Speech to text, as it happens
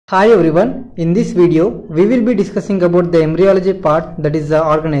Hi everyone, in this video we will be discussing about the embryology part, that is the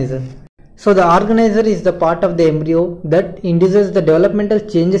organizer. So the organizer is the part of the embryo that induces the developmental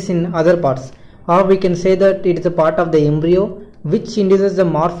changes in other parts, or we can say that it is a part of the embryo which induces the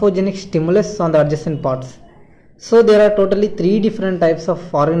morphogenic stimulus on the adjacent parts. So there are totally three different types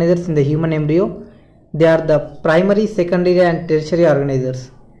of organizers in the human embryo. They are the primary, secondary and tertiary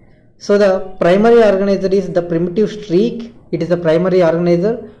organizers. So the primary organizer is the primitive streak. It is the primary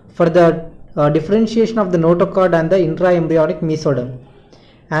organizer for the differentiation of the notochord and the intraembryonic mesoderm.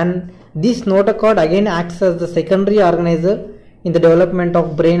 And this notochord again acts as the secondary organizer in the development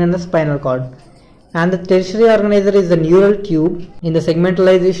of brain and the spinal cord. And the tertiary organizer is the neural tube in the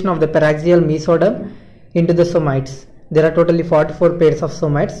segmentalization of the paraxial mesoderm into the somites. There are totally 44 pairs of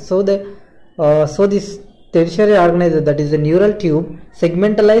somites. So this tertiary organizer, that is the neural tube,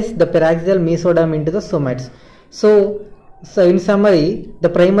 segmentalize the paraxial mesoderm into the somites. So in summary, the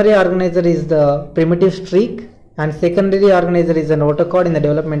primary organizer is the primitive streak, and secondary organizer is the notochord in the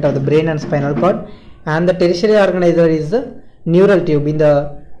development of the brain and spinal cord, and the tertiary organizer is the neural tube in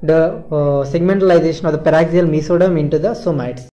the segmentalization of the paraxial mesoderm into the somites.